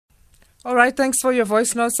All right, thanks for your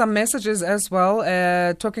voice notes. Some messages as well,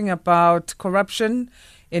 talking about corruption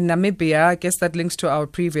in Namibia. I guess that links to our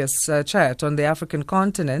previous chat on the African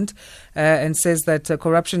continent, and says that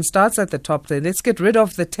corruption starts at the top. Then let's get rid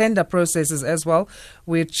of the tender processes as well,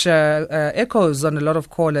 which echoes on a lot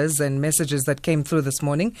of callers and messages that came through this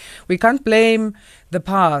morning. We can't blame the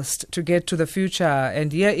past to get to the future,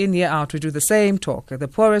 and year in, year out, we do the same talk. The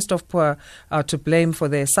poorest of poor are to blame for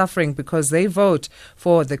their suffering because they vote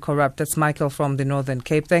for the corrupt. That's Michael from the Northern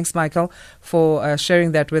Cape. Thanks, Michael, for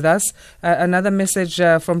sharing that with us. Another message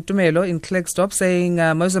from Tumelo in Klerksdorp saying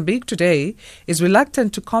Mozambique today is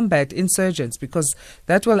reluctant to combat insurgents because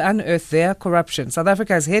that will unearth their corruption. South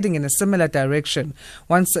Africa is heading in a similar direction.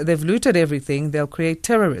 Once they've looted everything, they'll create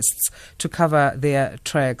terrorists to cover their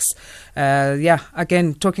tracks.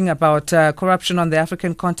 Again, talking about corruption on the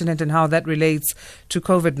African continent and how that relates to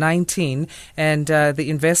COVID-19 and the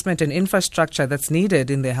investment in infrastructure that's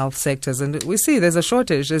needed in the health sectors. And we see there's a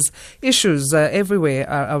shortage, there's issues everywhere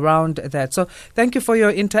around that. So thank you for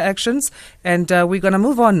your interactions. And we're going to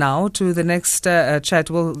move on now to the next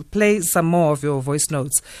chat. We'll play some more of your voice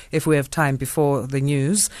notes if we have time before the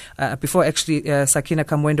news, before actually Sakina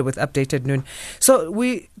Kamwendo with Updated Noon. So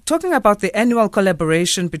we talking about the annual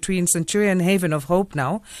collaboration between Centurion Haven of Hope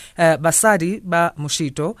now, Basadi ba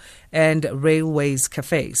Moshito, and Railways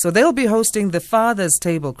Café. So they'll be hosting the Father's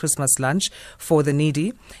Table Christmas lunch for the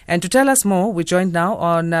needy. And to tell us more, we're joined now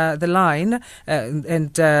on the line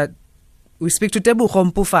and we speak to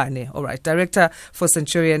Tebogo Mpufane, all right, Director for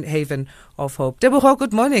Centurion Haven of Hope. Tebogo,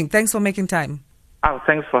 good morning. Thanks for making time. Oh,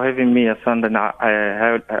 thanks for having me, Asanda.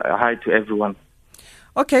 Hi to everyone.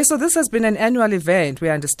 Okay, so this has been an annual event, we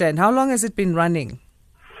understand. How long has it been running?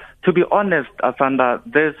 To be honest, Asanda,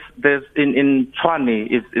 this in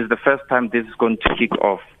Tshwane is the first time this is going to kick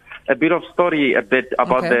off. A bit of story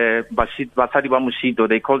about the Basadi ba Moshito.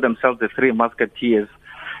 They call themselves the Three Musketeers.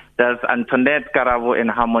 There's Antoinette Karabo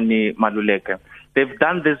and Harmony Maluleke. They've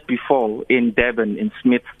done this before in Durban, in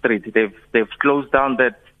Smith Street. They've closed down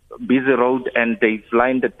that busy road and they've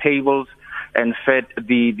lined the tables and fed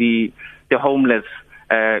the homeless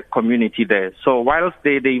community there. So whilst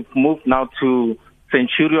they've moved now to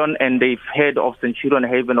Centurion and they've head of Centurion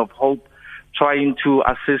Haven of Hope, trying to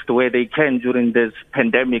assist where they can during this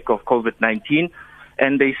pandemic of COVID-19.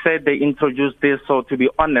 And they said they introduced this. So to be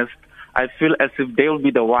honest, I feel as if they'll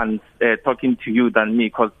be the ones talking to you than me,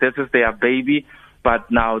 because this is their baby.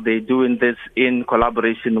 But now they're doing this in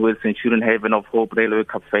collaboration with Centurion Haven of Hope Railway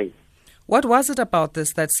Café. What was it about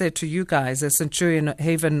this that said to you guys, as Centurion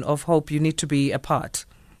Haven of Hope, you need to be a part?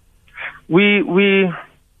 The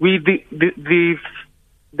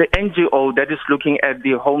NGO that is looking at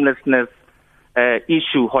the homelessness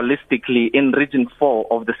issue holistically in Region 4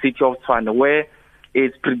 of the city of Tshwane, where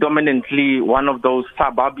it's predominantly one of those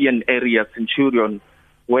suburban areas, Centurion,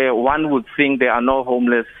 where one would think there are no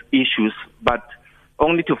homeless issues, but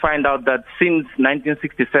only to find out that since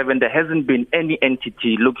 1967 there hasn't been any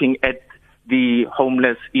entity looking at the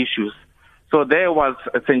homeless issues. So there was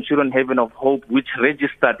a Centurion Haven of Hope which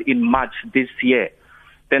registered in March this year.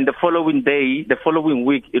 Then the following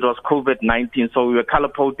week, it was COVID-19, so we were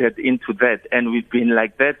catapulted into that, and we've been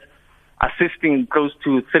like that, assisting close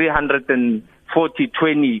to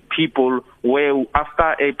 320 people, where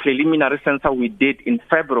after a preliminary census we did in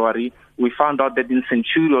February, we found out that in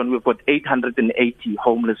Centurion we've got 880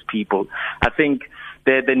 homeless people. I think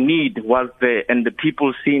the need was there, and the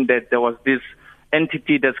people seeing that there was this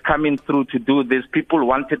entity that's coming through to do this. People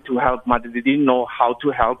wanted to help, but they didn't know how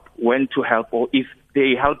to help, when to help, or if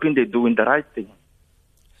they're helping, they're doing the right thing.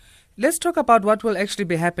 Let's talk about what will actually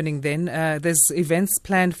be happening then. There's events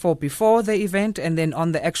planned for before the event and then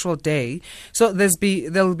on the actual day. So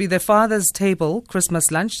there'll be the Father's Table Christmas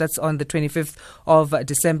lunch. That's on the 25th of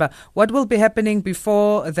December. What will be happening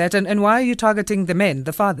before that, and why are you targeting the men,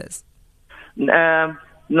 the fathers? Now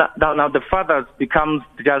the fathers becomes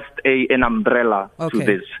just an umbrella to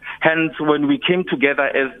this. Hence, when we came together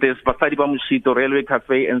as this Basadi ba Moshito, Railway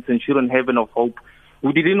Café, and Centurion Haven of Hope,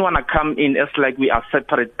 we didn't want to come in as like we are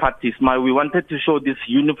separate parties. We wanted to show this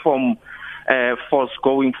uniform force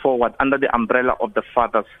going forward under the umbrella of the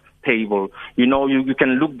Father's Table. You know, you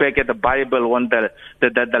can look back at the Bible on the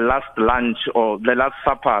last lunch or the last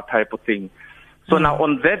supper type of thing. So now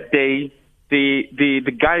on that day, the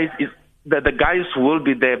guys will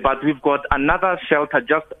be there, but we've got another shelter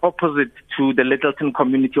just opposite to the Littleton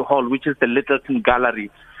Community Hall, which is the Littleton Gallery,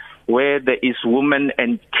 where there is women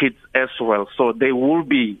and kids as well. So they will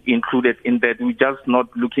be included in that. We're just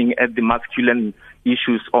not looking at the masculine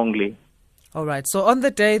issues only. All right. So on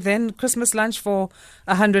the day then, Christmas lunch for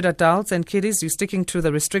 100 adults and kiddies. You're sticking to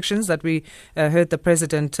the restrictions that we heard the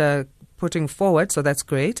President putting forward, so that's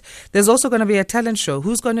great. There's also going to be a talent show.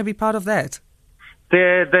 Who's going to be part of that?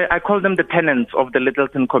 I call them the tenants of the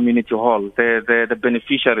Littleton Community Hall. They're the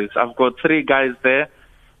beneficiaries. I've got 3 guys there.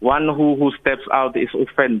 One who steps out is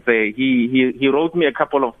Mpufane. He wrote me a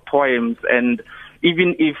couple of poems, and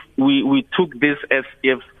even if we took this as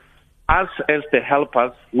if us as the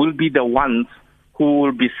helpers will be the ones who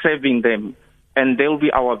will be serving them, and they'll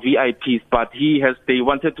be our VIPs. But they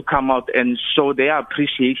wanted to come out and show their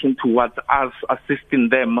appreciation towards us assisting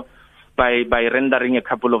them by rendering a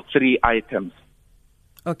couple of 3 items.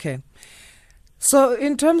 Okay. So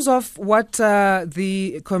in terms of what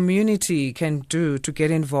the community can do to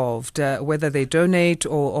get involved, whether they donate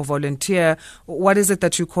or volunteer, what is it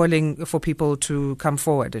that you're calling for people to come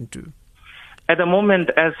forward and do? At the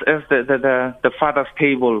moment, as the Father's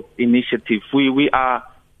Table initiative,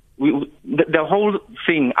 the whole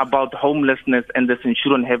thing about homelessness and the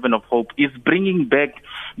Centurion Haven of Hope is bringing back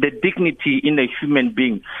the dignity in a human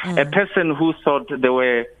being, a person who thought they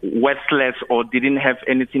were worthless or didn't have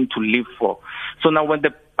anything to live for. So now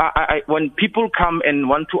when people come and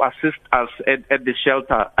want to assist us at the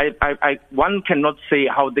shelter, one cannot say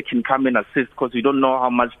how they can come and assist because we don't know how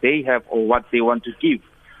much they have or what they want to give.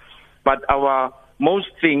 But our most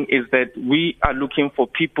thing is that we are looking for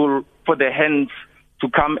people, for the hands to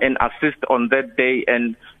come and assist on that day.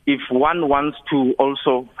 And if one wants to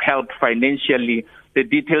also help financially, the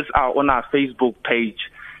details are on our Facebook page.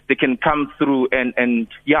 They can come through and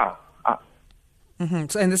yeah.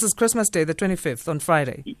 So, and this is Christmas Day, the 25th, on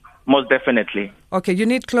Friday? Most definitely. Okay, you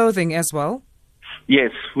need clothing as well?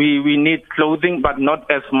 Yes, we need clothing, but not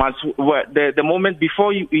as much. The moment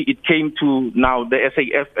before it came to now, the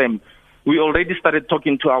SAFM, we already started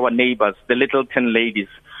talking to our neighbors, the Littleton ladies,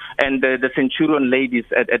 and the Centurion ladies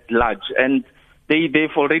at large, and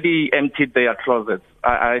they've already emptied their closets.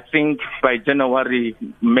 I think by January,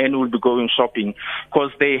 men will be going shopping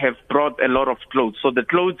because they have brought a lot of clothes. So the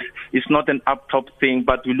clothes is not an up-top thing,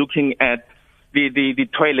 but we're looking at the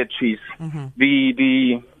toiletries,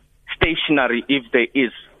 the stationery, if there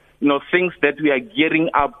is, things that we are gearing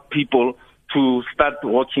up people to start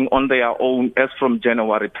working on their own as from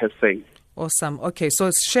January per se. Awesome. Okay, so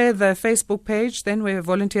share the Facebook page then where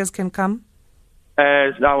volunteers can come.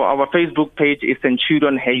 Our Facebook page is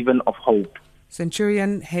Centurion Haven of Hope.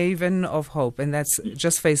 Centurion Haven of Hope, and that's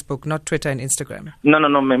just Facebook, not Twitter and Instagram. No,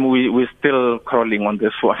 ma'am. We're still crawling on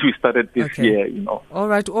this one. We started this year, All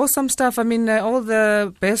right, awesome stuff. I mean, all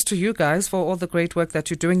the best to you guys for all the great work that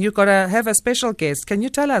you're doing. You've got to have a special guest. Can you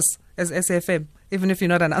tell us as SAFM, even if you're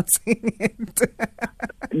not announcing it?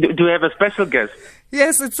 Do we have a special guest?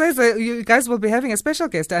 Yes, it says you guys will be having a special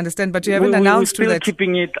guest, I understand, but you haven't announced we're still that.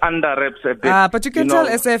 Keeping it under wraps a bit. But you can tell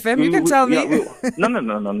SAFM, you can tell me.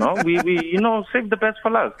 No. We save the best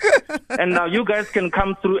for last. And now you guys can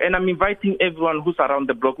come through, and I'm inviting everyone who's around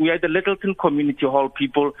the block. We are at the Littleton Community Hall,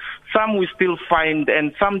 people. Some we still find,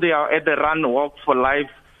 and some they are at the Run Walk for Life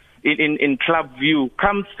in Club View.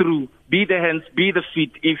 Come through, be the hands, be the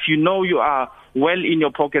feet. If you know you are well in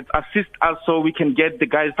your pockets, assist us so we can get the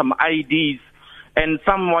guys some IDs. And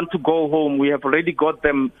some want to go home. We have already got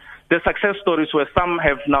them the success stories where some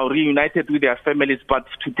have now reunited with their families, but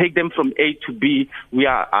to take them from A to B, we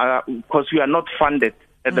are because we are not funded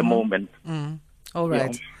at the moment. All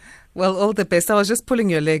right. Yeah. Well, all the best. I was just pulling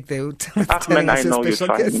your leg there. I know you're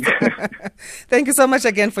trying. Thank you so much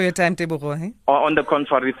again for your time, Tebogo. On the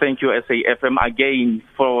contrary, thank you, SAFM, again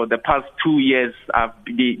for the past 2 years.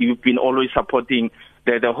 You've been always supporting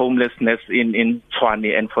the homelessness in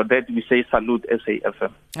Tshwane, and for that we say salute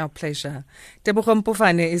SAFM. Our pleasure. Tebogo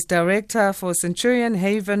Mpufane is Director for Centurion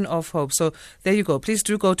Haven of Hope. So there you go. Please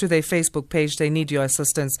do go to their Facebook page. They need your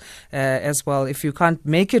assistance as well. If you can't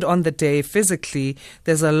make it on the day physically,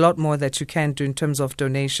 there's a lot more that you can do in terms of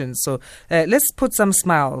donations. So let's put some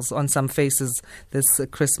smiles on some faces this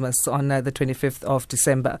Christmas on the 25th of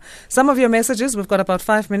December. Some of your messages, we've got about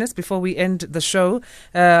 5 minutes before we end the show.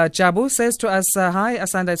 Jabu says to us, hi,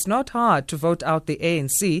 Asanda, it's not hard to vote out the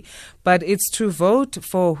ANC, but it's to vote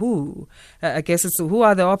for who? I guess it's who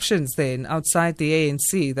are the options then outside the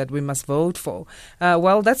ANC that we must vote for?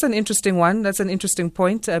 Well, that's an interesting one. That's an interesting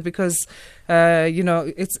point because,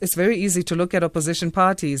 it's very easy to look at opposition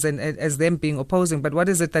parties and as them being opposing, but what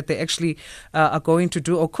is it that they actually are going to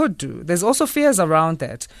do or could do? There's also fears around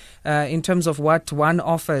that in terms of what one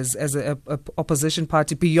offers as a opposition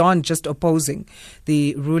party beyond just opposing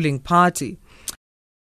the ruling party.